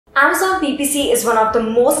Amazon PPC is one of the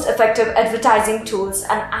most effective advertising tools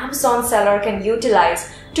an Amazon seller can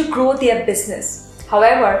utilize to grow their business.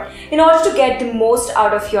 However, in order to get the most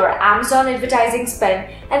out of your Amazon advertising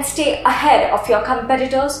spend and stay ahead of your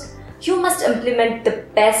competitors, you must implement the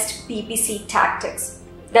best PPC tactics.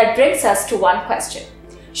 That brings us to one question.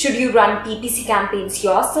 Should you run PPC campaigns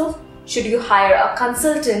yourself? Should you hire a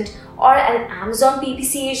consultant or an Amazon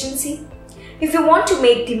PPC agency? If you want to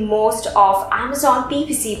make the most of Amazon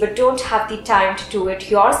PPC but don't have the time to do it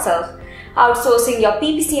yourself, outsourcing your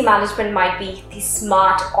PPC management might be the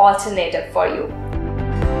smart alternative for you.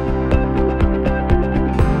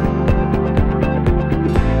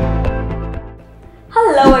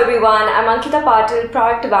 Hello everyone, I'm Ankita Patil,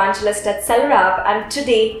 Product Evangelist at SellerApp, and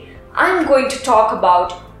today I'm going to talk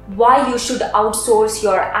about why you should outsource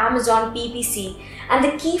your Amazon PPC and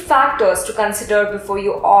the key factors to consider before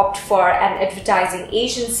you opt for an advertising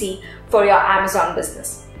agency for your Amazon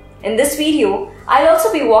business. In this video, I'll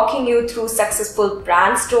also be walking you through successful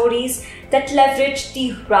brand stories that leverage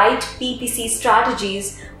the right PPC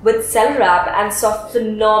strategies with SellerApp and saw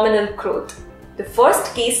phenomenal growth. The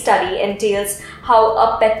first case study entails how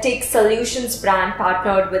a Pettic Solutions brand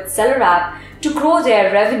partnered with SellerApp to grow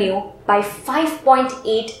their revenue by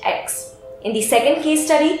 5.8x. In the second case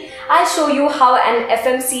study, I'll show you how an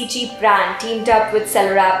FMCG brand teamed up with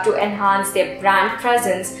SellerApp to enhance their brand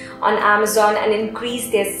presence on Amazon and increase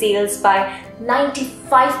their sales by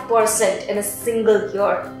 95% in a single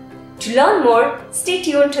year. To learn more, stay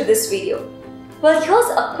tuned to this video. Well, here's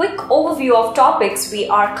a quick overview of topics we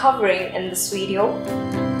are covering in this video.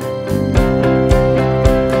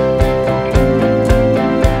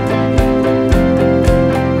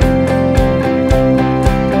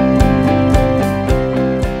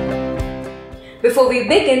 Before we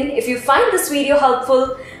begin, if you find this video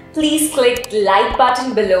helpful, please click the like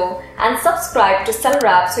button below and subscribe to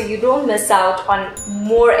SellerApp so you don't miss out on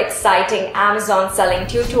more exciting Amazon selling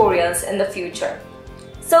tutorials in the future.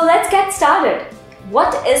 So let's get started.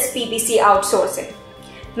 What is PPC outsourcing?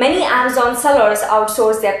 Many Amazon sellers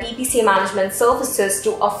outsource their PPC management services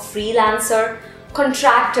to a freelancer,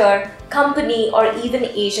 contractor, company, or even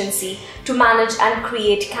agency to manage and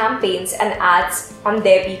create campaigns and ads on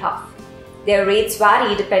their behalf. Their rates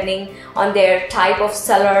vary depending on their type of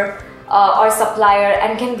seller or supplier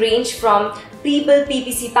and can range from pre-built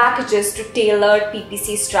PPC packages to tailored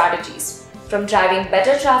PPC strategies. From driving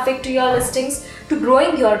better traffic to your listings to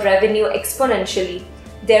growing your revenue exponentially,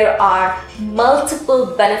 there are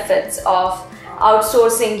multiple benefits of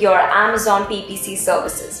outsourcing your Amazon PPC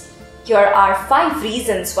services. Here are 5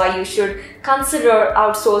 reasons why you should consider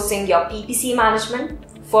outsourcing your PPC management.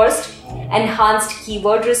 First, enhanced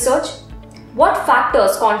keyword research. What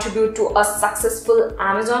factors contribute to a successful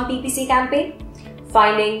Amazon PPC campaign?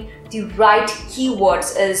 Finding the right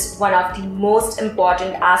keywords is one of the most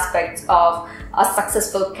important aspects of a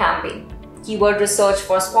successful campaign. Keyword research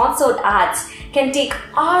for sponsored ads can take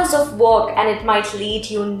hours of work and it might lead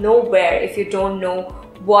you nowhere if you don't know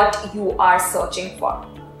what you are searching for.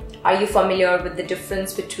 Are you familiar with the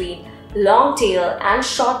difference between long tail and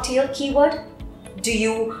short tail keyword? Do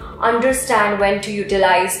you understand when to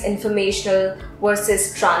utilize informational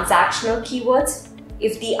versus transactional keywords?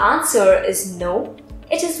 If the answer is no,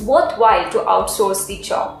 it is worthwhile to outsource the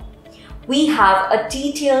job. We have a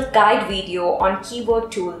detailed guide video on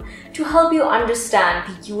Keyword Tool to help you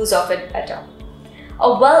understand the use of it better.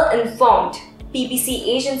 A well-informed PPC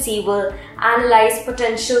agency will analyze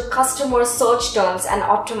potential customer search terms and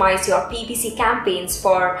optimize your PPC campaigns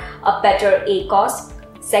for a better ACoS.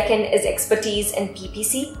 Second is expertise in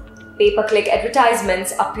PPC. Pay-per-click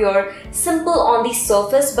advertisements appear simple on the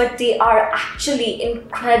surface, but they are actually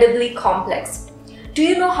incredibly complex. Do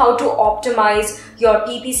you know how to optimize your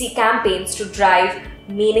PPC campaigns to drive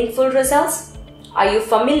meaningful results? Are you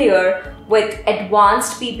familiar with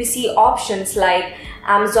advanced PPC options like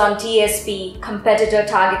Amazon DSP, competitor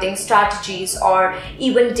targeting strategies, or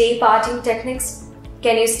even day parting techniques?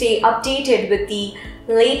 Can you stay updated with the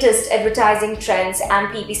latest advertising trends and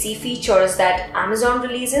PPC features that Amazon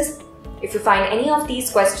releases? If you find any of these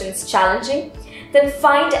questions challenging, then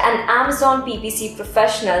find an Amazon PPC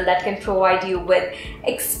professional that can provide you with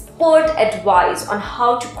expert advice on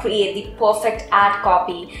how to create the perfect ad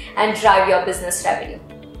copy and drive your business revenue.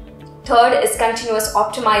 Third is continuous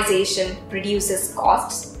optimization reduces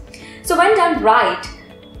costs. So when done right,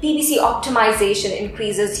 PPC optimization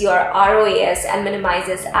increases your ROAS and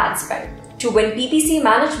minimizes ad spend. To win PPC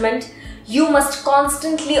management, you must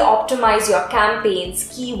constantly optimize your campaigns,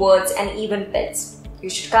 keywords, and even bids. You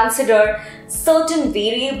should consider certain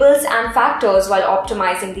variables and factors while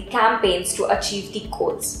optimizing the campaigns to achieve the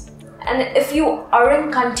goals. And if you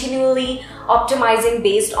aren't continually optimizing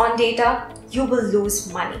based on data, you will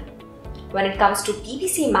lose money. When it comes to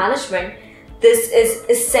PPC management, this is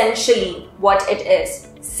essentially what it is,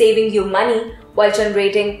 saving you money while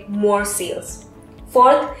generating more sales.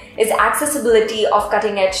 Fourth is accessibility of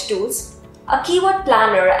cutting-edge tools. A keyword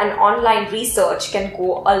planner and online research can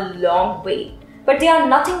go a long way, but they are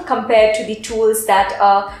nothing compared to the tools that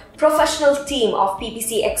a professional team of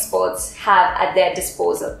PPC experts have at their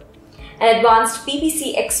disposal. An advanced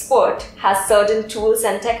PPC expert has certain tools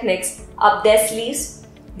and techniques up their sleeves.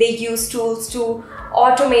 They use tools to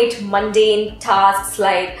automate mundane tasks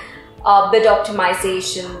like bid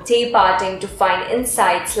optimization, day parting to find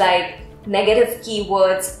insights like negative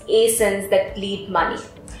keywords, ASINs that bleed money,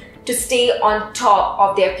 to stay on top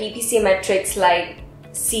of their PPC metrics like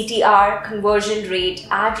CTR, conversion rate,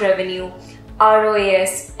 ad revenue,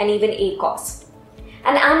 ROAS, and even ACOS.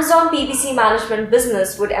 An Amazon PPC management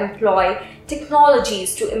business would employ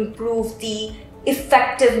technologies to improve the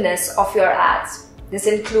effectiveness of your ads. This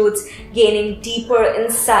includes gaining deeper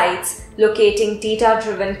insights, locating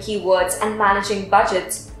data-driven keywords, and managing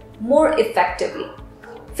budgets more effectively.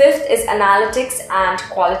 Fifth is analytics and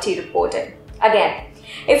quality reporting. Again,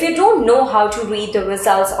 if you don't know how to read the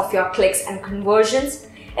results of your clicks and conversions,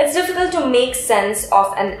 it's difficult to make sense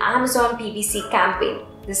of an Amazon PPC campaign.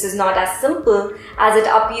 This is not as simple as it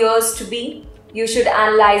appears to be. You should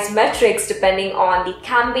analyze metrics depending on the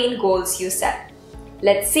campaign goals you set.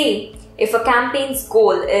 Let's say if a campaign's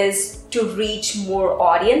goal is to reach more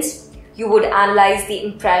audience, you would analyze the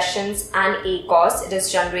impressions and ACOS it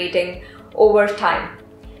is generating over time.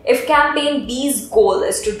 If campaign B's goal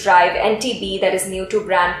is to drive NTB, that is new to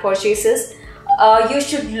brand purchases, you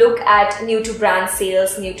should look at new to brand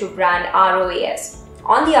sales, new to brand ROAS.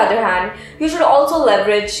 On the other hand, you should also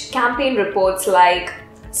leverage campaign reports like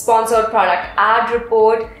sponsored product ad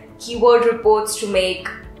report, keyword reports to make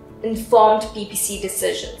informed PPC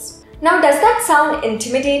decisions. Now, does that sound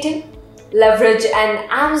intimidating? Leverage an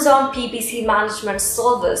Amazon PPC management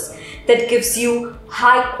service that gives you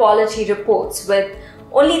high quality reports with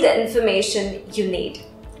only the information you need.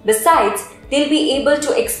 Besides, they'll be able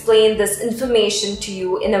to explain this information to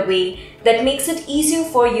you in a way that makes it easier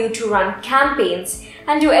for you to run campaigns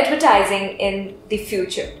and do advertising in the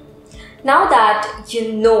future. Now that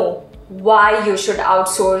you know why you should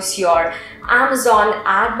outsource your Amazon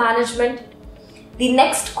ad management, the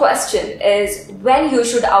next question is when you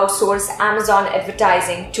should outsource Amazon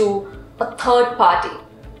advertising to a third party.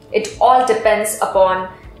 It all depends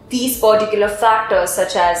upon these particular factors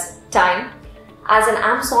such as time. As an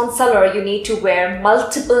Amazon seller, you need to wear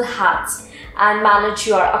multiple hats and manage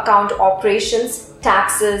your account operations,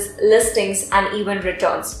 taxes, listings, and even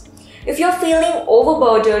returns. If you're feeling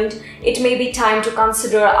overburdened, it may be time to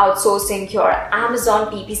consider outsourcing your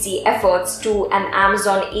Amazon PPC efforts to an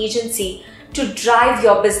Amazon agency to drive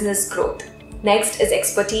your business growth. Next is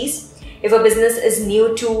expertise. If a business is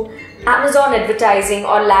new to Amazon advertising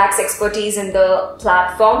or lacks expertise in the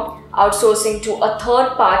platform, outsourcing to a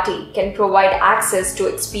third party can provide access to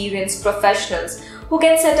experienced professionals who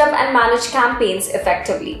can set up and manage campaigns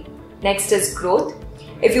effectively. Next is growth.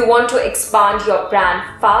 If you want to expand your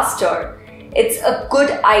brand faster, it's a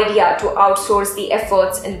good idea to outsource the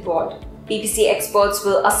efforts involved. PPC experts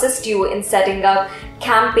will assist you in setting up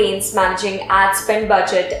campaigns, managing ad spend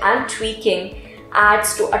budget, and tweaking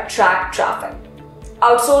ads to attract traffic.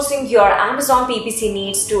 Outsourcing your Amazon PPC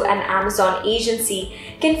needs to an Amazon agency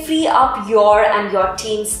can free up your and your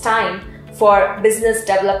team's time for business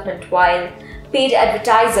development while paid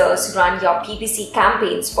advertisers run your PPC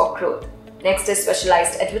campaigns for growth. Next is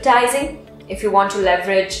specialized advertising. If you want to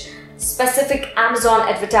leverage specific Amazon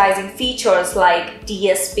advertising features like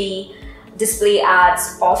DSP, display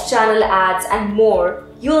ads, off-channel ads, and more,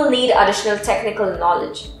 you will need additional technical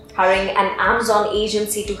knowledge. Hiring an Amazon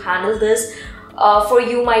agency to handle this for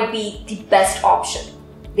you might be the best option.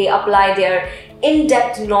 They apply their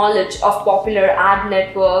in-depth knowledge of popular ad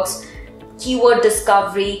networks, keyword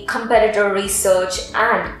discovery, competitor research,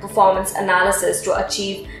 and performance analysis to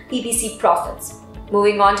achieve PPC profits.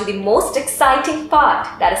 Moving on to the most exciting part,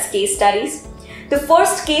 that is case studies. The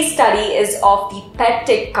first case study is of the pet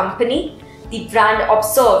tech company. The brand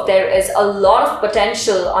observed there is a lot of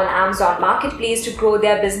potential on Amazon Marketplace to grow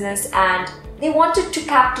their business and they wanted to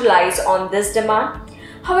capitalize on this demand.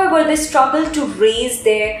 However, they struggled to raise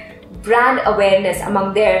their brand awareness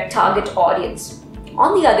among their target audience.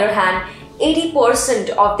 On the other hand, 80%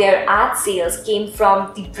 of their ad sales came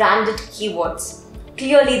from the branded keywords.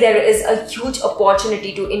 Clearly, there is a huge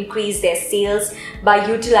opportunity to increase their sales by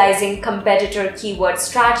utilizing competitor keyword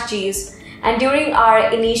strategies. And during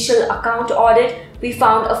our initial account audit, we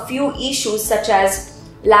found a few issues such as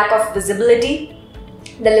lack of visibility.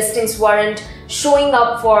 The listings weren't showing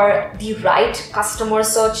up for the right customer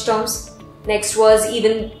search terms. Next was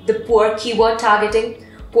even the poor keyword targeting.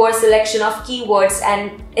 Poor selection of keywords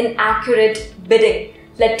and inaccurate bidding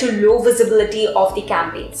led to low visibility of the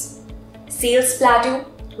campaigns. Sales plateau.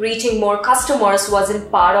 Reaching more customers wasn't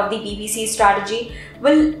part of the PPC strategy,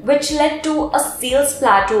 which led to a sales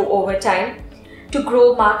plateau over time. To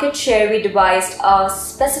grow market share, we devised a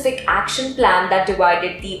specific action plan that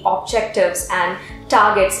divided the objectives and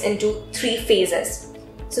targets into 3 phases.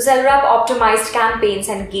 So SellerApp optimized campaigns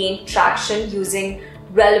and gained traction using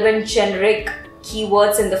relevant generic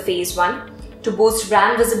keywords in the phase 1. To boost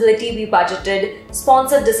brand visibility, we budgeted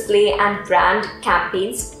sponsored display and brand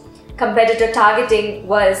campaigns. Competitor targeting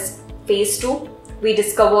was phase 2. We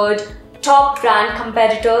discovered top brand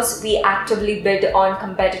competitors. We actively bid on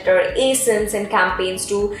competitor ASINs and campaigns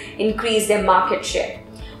to increase their market share.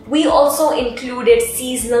 We also included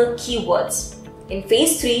seasonal keywords. In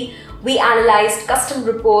phase 3, we analyzed custom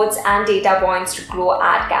reports and data points to grow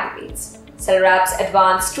ad campaigns. SellerApp's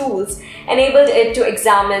advanced tools enabled it to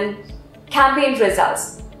examine campaign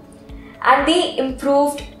results, and they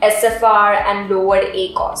improved SFR and lowered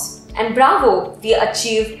ACOS. And bravo, we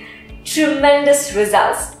achieved tremendous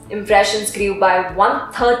results. Impressions grew by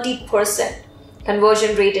 130%.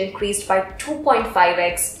 Conversion rate increased by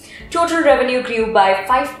 2.5x. Total revenue grew by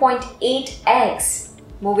 5.8x.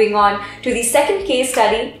 Moving on to the second case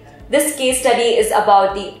study. This case study is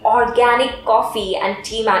about the organic coffee and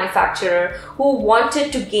tea manufacturer who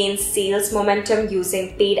wanted to gain sales momentum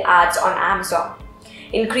using paid ads on Amazon.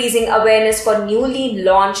 Increasing awareness for newly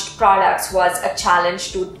launched products was a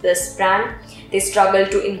challenge to this brand. They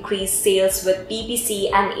struggled to increase sales with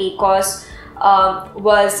PPC, and ACOS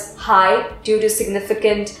was high due to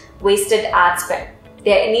significant wasted ad spend.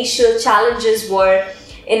 Their initial challenges were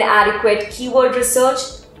inadequate keyword research,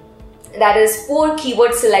 that is, poor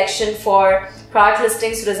keyword selection for product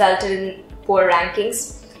listings resulted in poor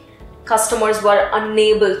rankings. Customers were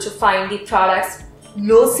unable to find the products.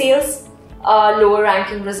 Low sales, lower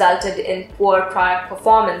ranking resulted in poor product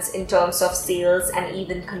performance in terms of sales and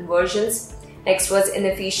even conversions. Next was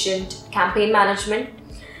inefficient campaign management.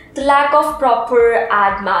 The lack of proper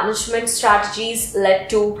ad management strategies led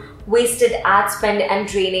to wasted ad spend and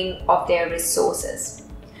draining of their resources.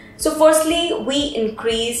 So firstly, we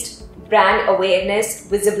increased brand awareness,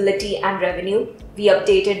 visibility, and revenue. We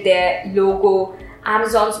updated their logo,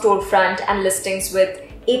 Amazon storefront, and listings with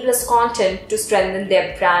A+ content to strengthen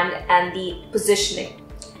their brand and the positioning.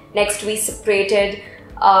 Next, we separated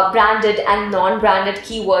branded and non-branded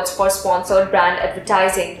keywords for sponsored brand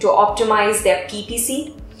advertising to optimize their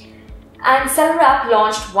PPC. And SellerApp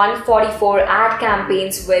launched 144 ad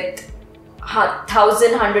campaigns with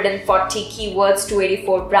 1,140 keywords,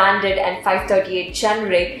 284 branded and 538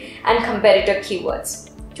 generic and competitor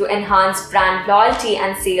keywords. To enhance brand loyalty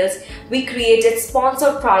and sales, we created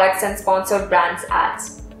sponsored products and sponsored brands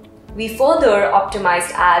ads. We further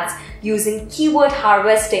optimized ads using keyword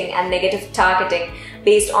harvesting and negative targeting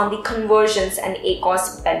based on the conversions and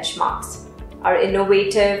ACOS benchmarks. Our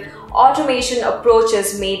innovative automation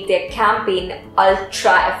approaches made their campaign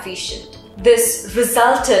ultra efficient. This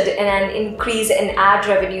resulted in an increase in ad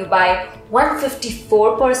revenue by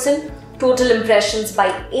 154%, total impressions by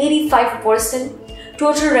 85%,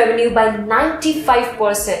 total revenue by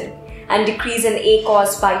 95%, and decrease in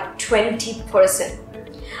ACOS by 20%.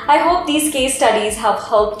 I hope these case studies have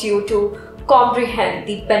helped you to comprehend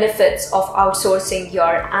the benefits of outsourcing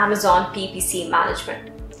your Amazon PPC management.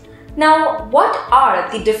 Now, what are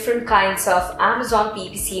the different kinds of Amazon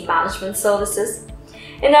PPC management services?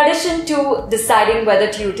 In addition to deciding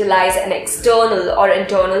whether to utilize an external or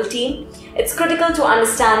internal team, it's critical to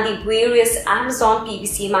understand the various Amazon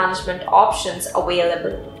PPC management options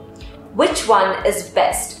available. Which one is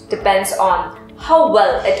best depends on how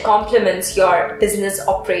well it complements your business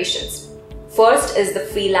operations. First is the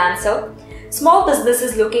freelancer. Small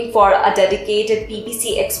businesses looking for a dedicated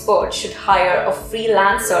PPC expert should hire a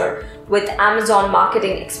freelancer with Amazon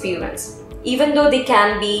marketing experience. Even though they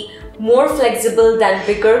can be more flexible than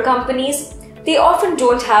bigger companies, they often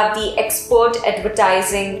don't have the expert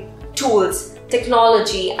advertising tools,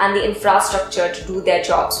 technology, and the infrastructure to do their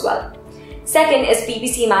jobs well. Second is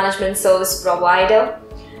PPC management service provider.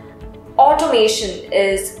 Automation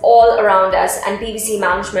is all around us, and PPC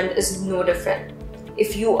management is no different.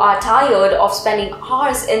 If you are tired of spending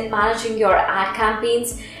hours in managing your ad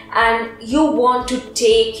campaigns and you want to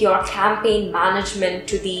take your campaign management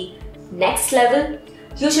to the next level,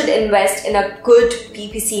 you should invest in a good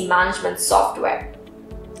PPC management software.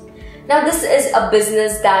 Now, this is a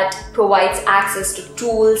business that provides access to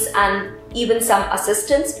tools and even some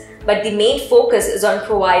assistance, but the main focus is on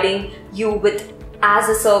providing you with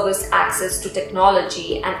as-a-service access to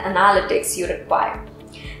technology and analytics you require.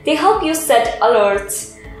 They help you set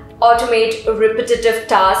alerts, automate repetitive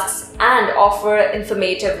tasks, and offer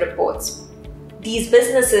informative reports. These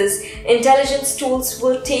businesses' intelligence tools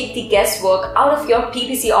will take the guesswork out of your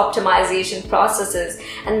PPC optimization processes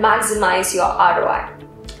and maximize your ROI.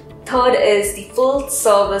 Third is the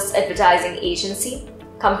full-service advertising agency.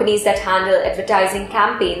 Companies that handle advertising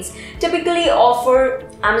campaigns typically offer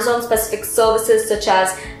Amazon-specific services such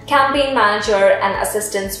as campaign manager and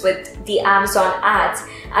assistance with the Amazon ads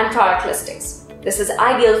and product listings. This is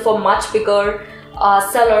ideal for much bigger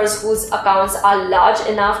sellers whose accounts are large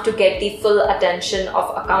enough to get the full attention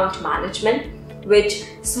of account management, which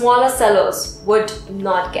smaller sellers would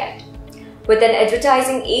not get. With an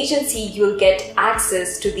advertising agency, you'll get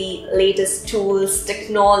access to the latest tools,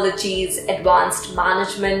 technologies, advanced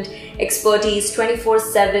management, expertise,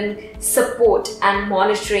 24/7 support and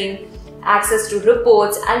monitoring, access to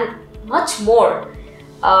reports, and much more,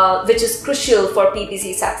 which is crucial for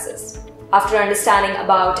PPC success. After understanding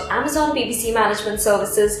about Amazon PPC management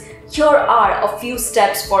services, here are a few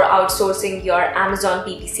steps for outsourcing your Amazon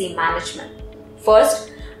PPC management. First,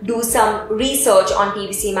 do some research on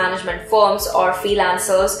PPC management firms or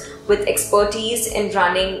freelancers with expertise in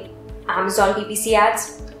running Amazon PPC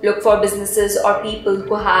ads. Look for businesses or people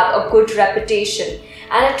who have a good reputation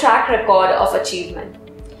and a track record of achievement.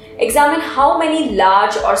 Examine how many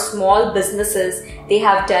large or small businesses they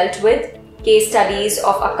have dealt with, case studies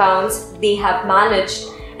of accounts they have managed,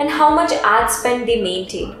 and how much ad spend they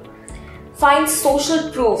maintain. Find social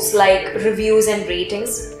proofs like reviews and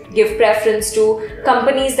ratings. Give preference to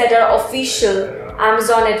companies that are official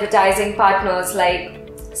Amazon advertising partners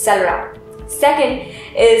like SellerApp. Second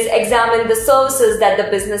is examine the services that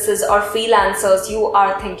the businesses or freelancers you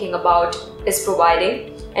are thinking about is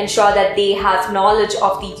providing. Ensure that they have knowledge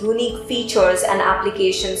of the unique features and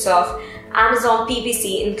applications of Amazon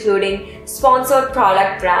PPC, including sponsored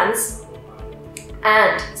product brands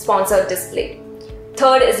and sponsored display.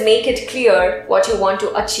 Third is make it clear what you want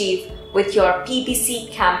to achieve with your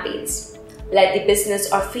PPC campaigns. Let the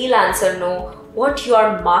business or freelancer know what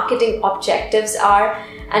your marketing objectives are,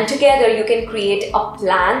 and together you can create a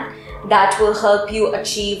plan that will help you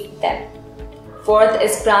achieve them. Fourth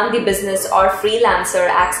is grant the business or freelancer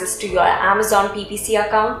access to your Amazon PPC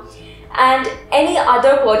account and any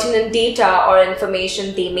other pertinent data or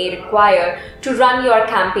information they may require to run your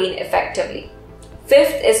campaign effectively.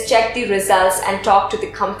 Fifth is check the results and talk to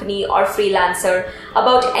the company or freelancer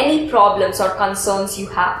about any problems or concerns you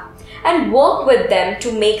have and work with them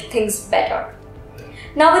to make things better.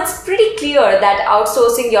 Now, it's pretty clear that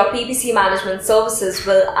outsourcing your PPC management services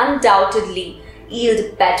will undoubtedly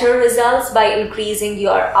yield better results by increasing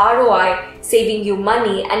your ROI, saving you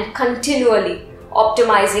money, and continually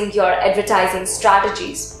optimizing your advertising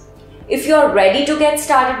strategies. If you're ready to get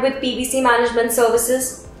started with PPC management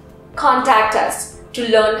services, contact us to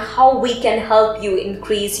learn how we can help you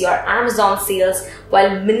increase your Amazon sales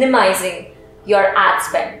while minimizing your ad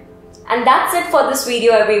spend. And that's it for this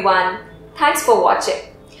video, everyone. Thanks for watching.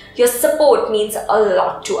 Your support means a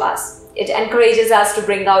lot to us. It encourages us to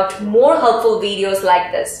bring out more helpful videos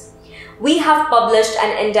like this. We have published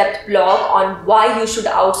an in-depth blog on why you should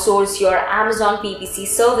outsource your Amazon PPC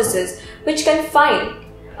services, which you can find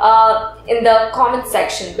in the comment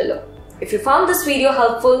section below. If you found this video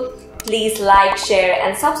helpful, please like, share,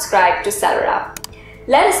 and subscribe to SellerApp.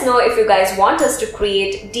 Let us know if you guys want us to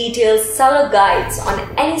create detailed seller guides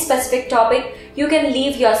on any specific topic. You can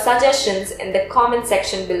leave your suggestions in the comment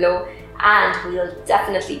section below and we'll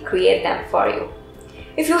definitely create them for you.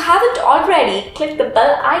 If you haven't already, click the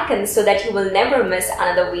bell icon so that you will never miss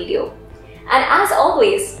another video. And as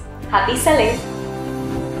always, happy selling!